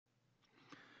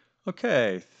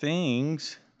Okay,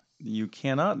 things you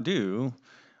cannot do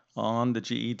on the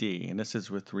GED, and this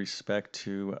is with respect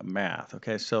to math.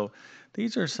 Okay, so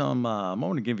these are some. I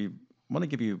want to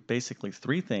give you basically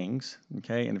three things.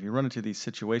 Okay, and if you run into these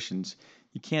situations,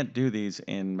 you can't do these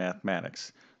in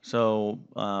mathematics. So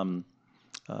uh,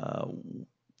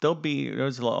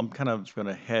 there's a lot. I'm kind of going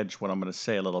to hedge what I'm going to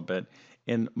say a little bit.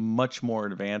 In much more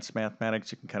advanced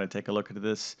mathematics, you can kind of take a look at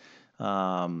this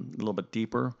a little bit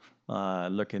deeper,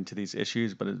 look into these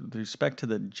issues. But with respect to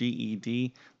the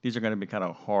GED, these are going to be kind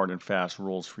of hard and fast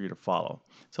rules for you to follow.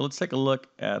 So let's take a look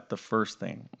at the first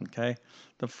thing. Okay,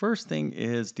 the first thing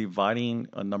is dividing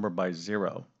a number by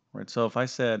zero. Right. So if I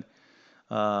said,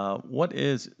 what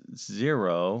is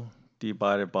 0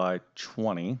 divided by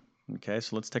 20? Okay,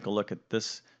 so let's take a look at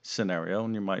this scenario,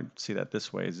 and you might see that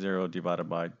this way, 0 divided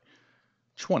by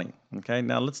 20. Okay,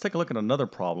 now let's take a look at another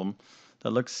problem that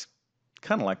looks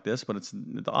kind of like this, but it's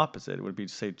the opposite. It would be,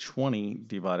 say, 20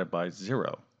 divided by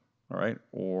 0. All right,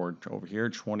 or over here,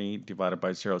 20 divided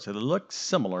by 0. So they look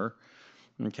similar,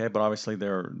 okay, but obviously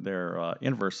they're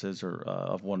inverses or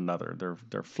of one another.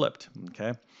 They're flipped,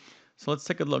 okay? So let's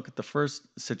take a look at the first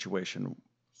situation.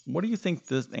 What do you think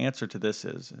the answer to this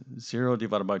is? 0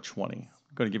 divided by 20.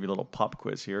 I'm going to give you a little pop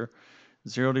quiz here.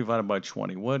 0 divided by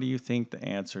 20. What do you think the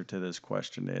answer to this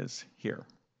question is here?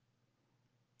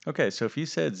 Okay, so if you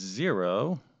said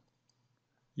 0,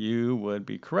 you would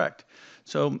be correct.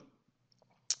 So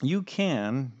you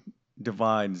can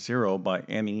divide 0 by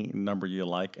any number you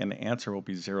like, and the answer will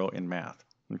be 0 in math.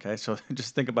 Okay, so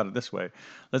just think about it this way.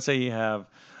 Let's say you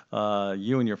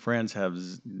and your friends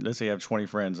let's say you have 20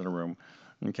 friends in a room,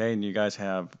 okay, and you guys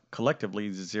have collectively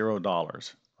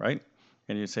 $0, right?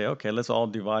 And you say, okay, let's all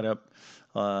divide up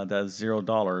that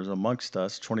 $0 amongst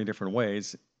us 20 different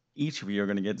ways. Each of you are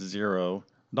going to get $0,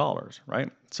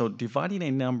 right? So dividing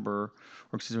a number,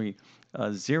 or excuse me,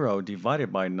 0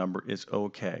 divided by a number is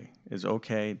okay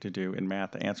to do in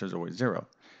math. The answer is always 0.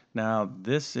 Now,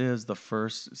 this is the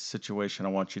first situation I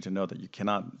want you to know that you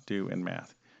cannot do in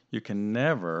math. You can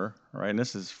never, right, and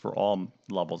this is for all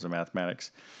levels of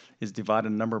mathematics, is divide a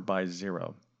number by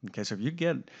 0. Okay, so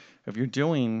if you're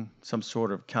doing some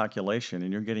sort of calculation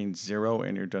and you're getting 0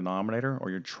 in your denominator, or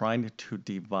you're trying to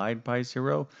divide by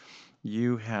 0,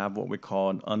 you have what we call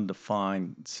an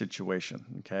undefined situation,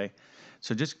 okay?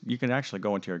 So you can actually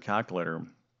go into your calculator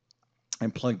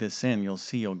and plug this in. You'll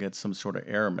see you'll get some sort of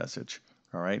error message,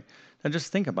 all right? Now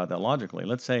just think about that logically.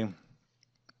 Let's say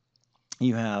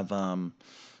you have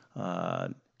uh,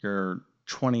 your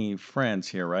 20 friends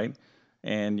here, right?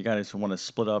 And you guys want to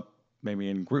split up maybe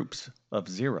in groups of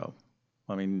 0.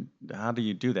 I mean, how do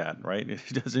you do that, right?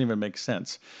 It doesn't even make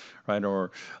sense, right?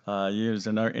 Or use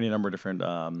any number of different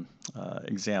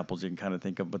examples you can kind of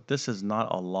think of, but this is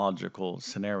not a logical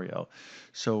scenario.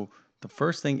 So the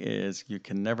first thing is you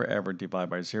can never ever divide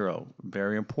by 0.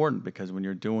 Very important, because when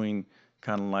you're doing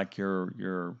kind of like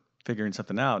you're figuring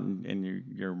something out, and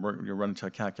you're running to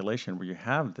a calculation where you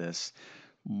have this,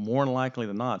 more likely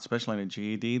than not, especially in a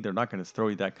GED, they're not going to throw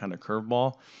you that kind of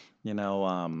curveball. You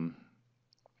know,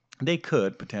 they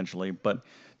could potentially, but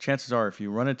chances are, if you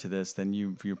run into this, then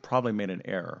you probably made an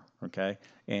error. Okay,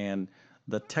 and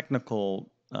the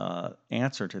technical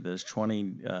answer to this,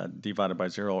 20 divided by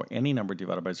 0, or any number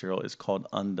divided by 0, is called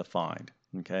undefined.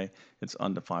 Okay, it's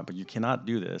undefined, but you cannot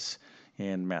do this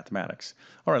in mathematics.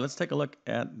 All right, let's take a look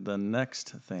at the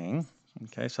next thing.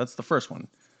 Okay, so that's the first one.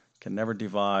 Can never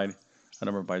divide a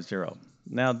number by 0.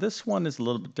 Now, this one is a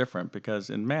little bit different, because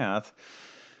in math,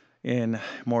 in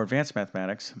more advanced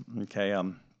mathematics, okay,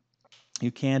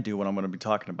 you can do what I'm going to be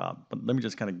talking about, but let me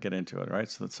just kind of get into it, all right?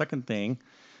 So the second thing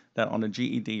that on a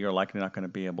GED you're likely not going to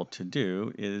be able to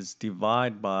do is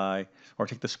divide by, or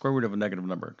take the square root of a negative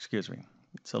number, excuse me.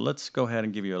 So let's go ahead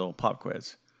and give you a little pop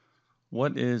quiz.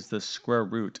 What is the square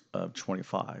root of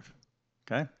 25?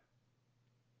 Okay?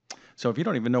 So if you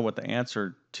don't even know what the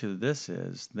answer to this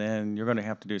is, then you're going to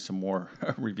have to do some more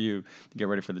review to get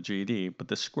ready for the GED. But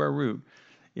the square root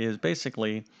is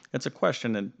basically, it's a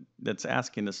question that's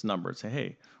asking this number. Say,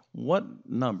 hey, what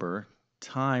number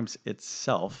times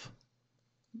itself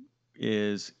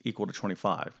is equal to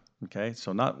 25? Okay,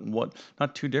 so not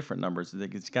two different numbers.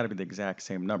 It's got to be the exact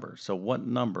same number. So what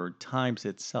number times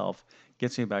itself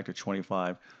gets me back to 25?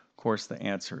 Of course, the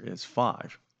answer is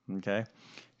 5. Okay,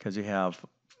 because you have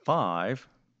 5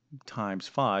 times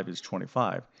 5 is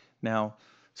 25. Now,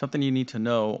 something you need to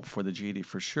know for the GED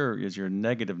for sure is your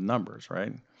negative numbers,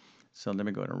 right? So let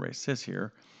me go ahead and erase this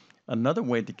here. Another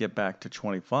way to get back to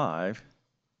 25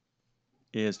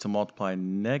 is to multiply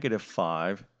negative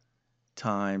 5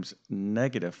 times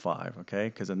negative 5, okay?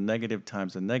 Because a negative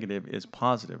times a negative is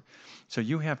positive. So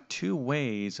you have two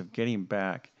ways of getting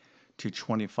back to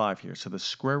 25 here. So the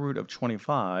square root of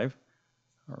 25,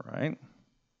 all right,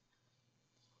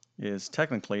 is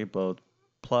technically both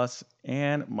plus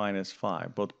and minus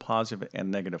 5, both positive and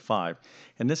negative 5.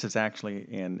 And this is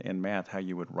actually in math how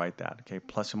you would write that, okay?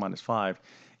 Plus or minus 5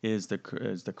 is the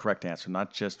correct answer,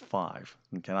 not just 5,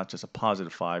 okay? Not just a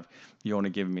positive 5. You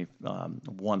only give me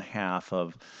 1/2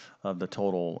 of the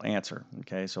total answer,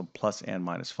 okay? So plus and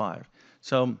minus 5.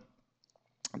 So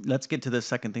let's get to the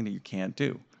second thing that you can't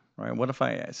do, right? What if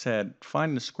I said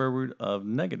find the square root of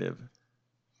negative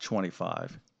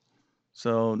 25?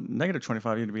 So negative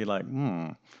 25, you'd be like,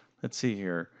 let's see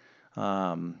here.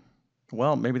 Um,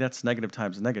 well, maybe that's negative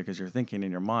times negative because you're thinking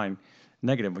in your mind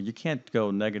negative. Well, you can't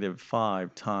go negative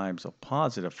 5 times a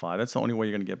positive 5. That's the only way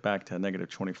you're going to get back to negative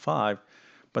 25.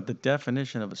 But the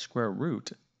definition of a square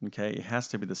root, okay, it has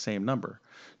to be the same number.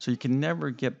 So you can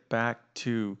never get back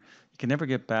to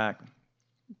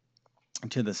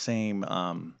the same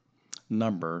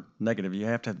number, negative. You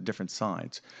have to have different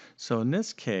signs. So in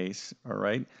this case, all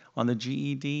right, on the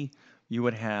GED, you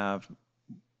would have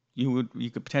you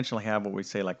could potentially have what we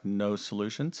say like no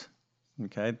solutions.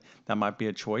 Okay, that might be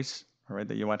a choice, all right,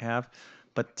 that you might have.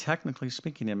 But technically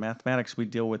speaking, in mathematics, we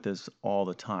deal with this all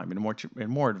the time. In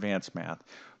more advanced math,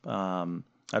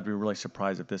 I'd be really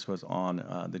surprised if this was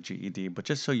on the GED. But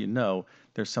just so you know,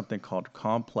 there's something called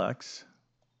complex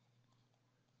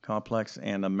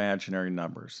and imaginary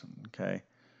numbers. Okay,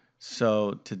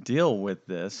 so to deal with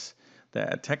this,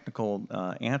 the technical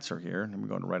answer here, and we're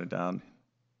going to write it down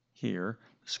here,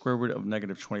 the square root of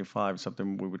negative 25 is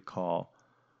something we would call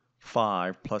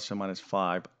 5 plus or minus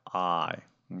 5 I.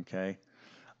 Okay,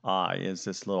 I is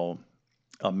this little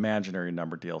imaginary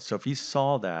number deal. So if you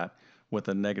saw that with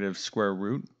a negative square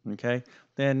root, okay,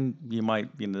 then you might,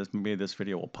 maybe this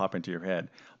video will pop into your head.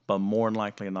 But more than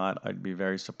likely not, I'd be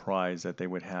very surprised that they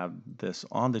would have this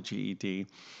on the GED.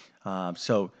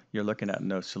 So you're looking at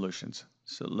no solutions.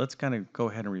 So let's kind of go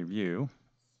ahead and review.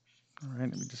 All right,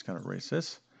 let me just kind of erase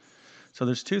this. So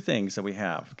there's two things that we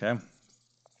have, okay?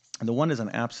 And the one is an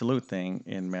absolute thing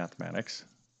in mathematics,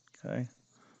 okay?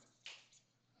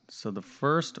 So the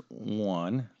first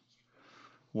one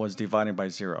was dividing by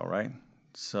 0, right?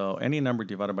 So any number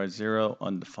divided by 0,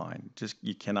 undefined. Just,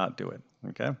 you cannot do it,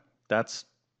 okay? That's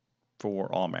for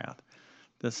all math.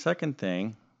 The second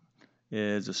thing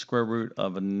is the square root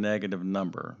of a negative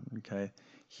number, okay?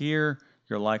 Here,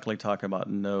 you're likely talking about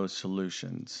no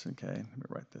solutions, okay? Let me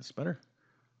write this better.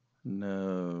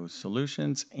 No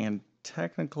solutions, and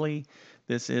technically,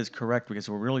 this is correct because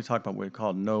we're really talking about what we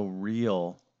call no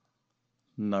real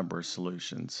number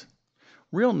solutions.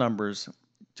 Real numbers,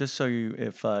 just so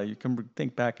if you can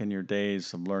think back in your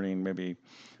days of learning maybe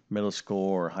middle school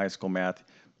or high school math,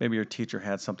 maybe your teacher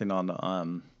had something on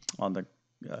the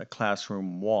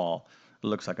classroom wall. It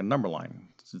looks like a number line.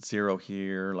 It's 0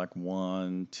 here, like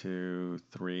 1, 2,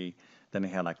 3. Then they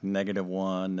had like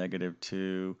 -1,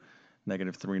 -2,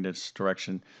 -3 in this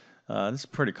direction. This is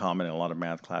pretty common in a lot of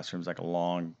math classrooms, like a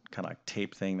long kind of like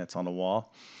tape thing that's on the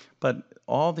wall. But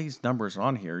all these numbers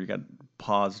on here, you got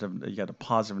the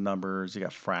positive numbers, you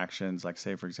got fractions, like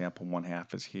say for example,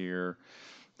 1/2 is here.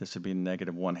 This would be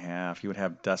 -1/2. You would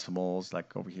have decimals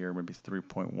like over here, maybe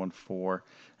 3.14,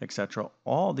 etc.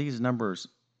 All these numbers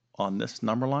on this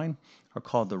number line are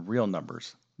called the real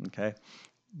numbers. Okay,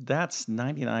 that's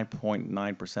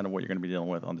 99.9% of what you're going to be dealing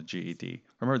with on the GED.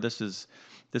 Remember,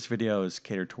 this video is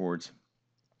catered towards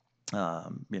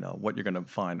what you're going to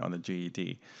find on the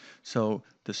GED. So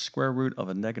the square root of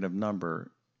a negative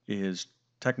number is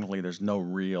technically there's no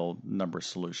real number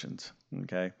solutions.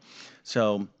 Okay,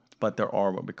 so but there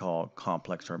are what we call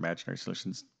complex or imaginary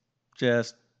solutions,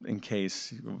 just in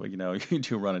case you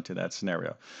do run into that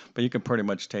scenario. But you can pretty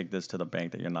much take this to the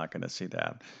bank that you're not going to see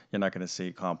that. You're not going to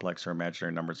see complex or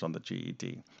imaginary numbers on the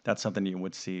GED. That's something you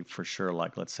would see for sure,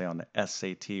 like let's say on the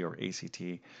SAT or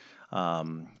ACT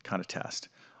kind of test.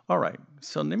 All right,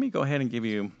 so let me go ahead and give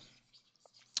you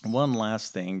one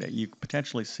last thing that you could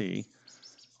potentially see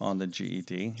on the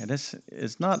GED. And this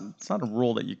is it's not a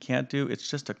rule that you can't do. It's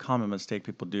just a common mistake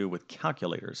people do with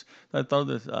calculators. I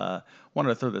wanted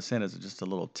to throw this in as just a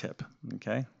little tip.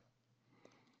 Okay.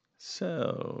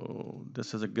 So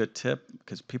this is a good tip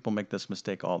because people make this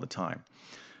mistake all the time.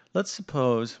 Let's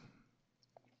suppose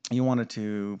you wanted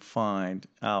to find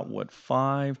out what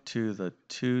 5 to the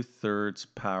 2/3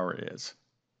 power is.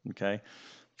 Okay.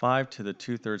 5 to the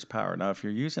 2/3 power. Now, if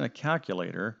you're using a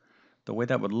calculator, the way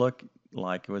that would look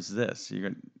like was this.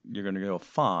 You're going to go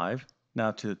 5.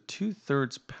 Now to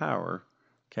 2/3 power,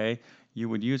 okay, you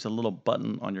would use a little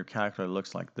button on your calculator that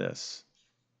looks like this.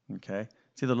 Okay,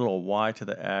 see the little y to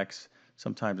the x.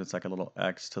 Sometimes it's like a little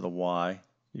x to the y.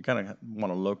 You kind of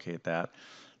want to locate that.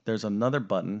 There's another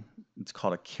button. It's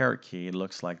called a caret key. It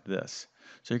looks like this.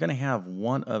 So you're going to have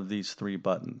one of these three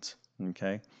buttons.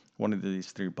 Okay, one of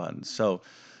these three buttons. So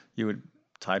you would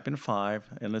type in 5,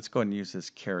 and let's go ahead and use this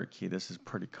caret key. This is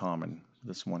pretty common,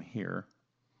 this one here.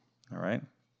 All right.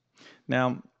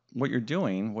 Now, what you've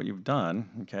done,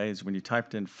 okay, is when you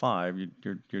typed in 5,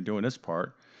 you're doing this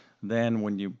part. Then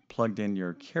when you plugged in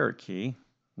your caret key,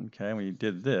 okay, when you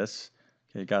did this,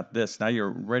 okay, you got this. Now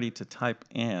you're ready to type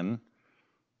in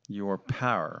your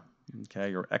power,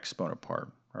 okay, your exponent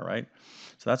part, all right?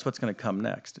 So that's what's going to come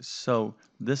next. So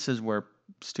this is where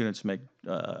students make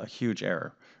a huge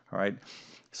error, all right?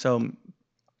 So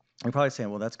you're probably saying,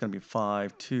 well, that's going to be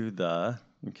 5 to the,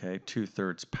 okay,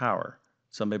 2/3 power.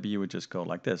 So maybe you would just go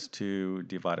like this, 2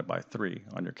 divided by 3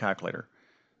 on your calculator.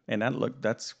 And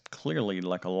that's clearly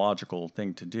like a logical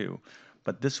thing to do.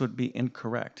 But this would be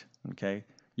incorrect, okay?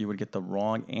 You would get the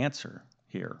wrong answer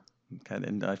here, okay?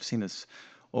 And I've seen this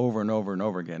over and over and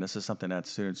over again. This is something that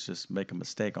students just make a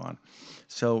mistake on.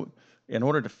 So in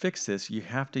order to fix this, you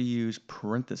have to use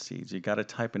parentheses. You got to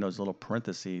type in those little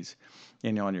parentheses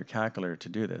on your calculator to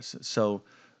do this. So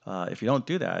if you don't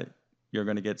do that, you're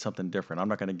going to get something different. I'm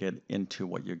not going to get into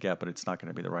what you get, but it's not going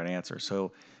to be the right answer.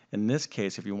 So in this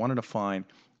case, if you wanted to find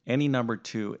any number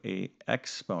to a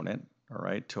exponent, all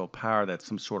right, to a power that's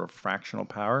some sort of fractional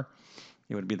power,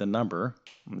 it would be the number,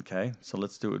 okay? So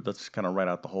let's do it. Let's kind of write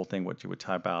out the whole thing, what you would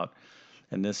type out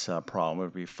in this problem. It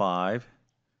would be 5,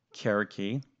 caret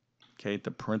key, okay,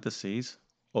 the parentheses,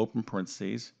 open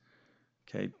parentheses,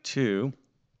 okay, 2,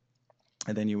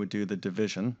 and then you would do the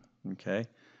division, okay,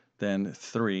 then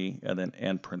 3, and then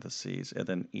end parentheses, and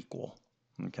then equal,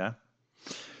 okay?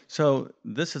 So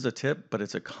this is a tip, but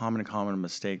it's a common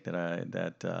mistake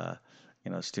that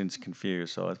students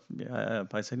confuse. So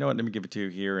if I say, no, let me give it to you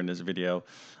here in this video.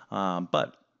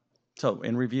 So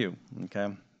in review,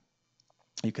 okay,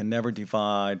 you can never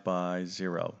divide by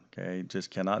 0. Okay, just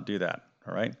cannot do that.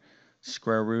 All right,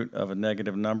 square root of a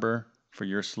negative number for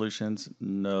your solutions,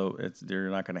 no, you're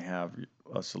not going to have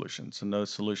a solution. So no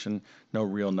solution, no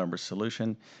real number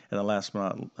solution. And then last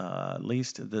but not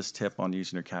least, this tip on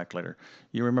using your calculator.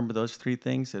 You remember those 3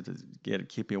 things that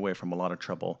keep you away from a lot of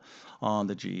trouble on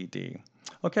the GED.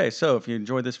 Okay, so if you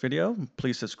enjoyed this video,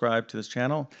 please subscribe to this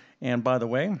channel. And by the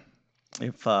way,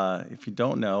 if you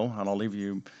don't know, and I'll leave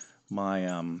you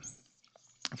my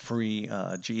free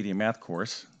GED math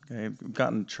course. Okay, I've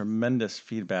gotten tremendous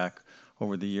feedback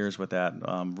over the years with that.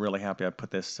 I'm really happy I put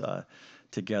this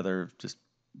together. Just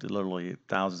literally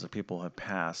thousands of people have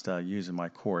passed using my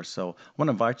course. So I want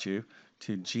to invite you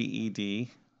to GED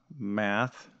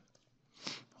Math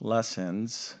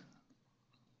lessons.com.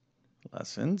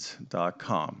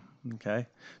 Okay,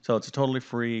 so it's a totally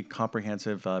free,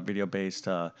 comprehensive, video-based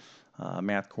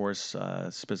math course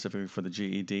specifically for the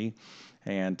GED.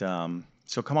 And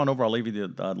so come on over. I'll leave you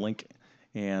the link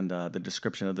and the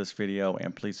description of this video,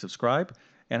 and please subscribe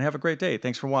and have a great day.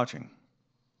 Thanks for watching.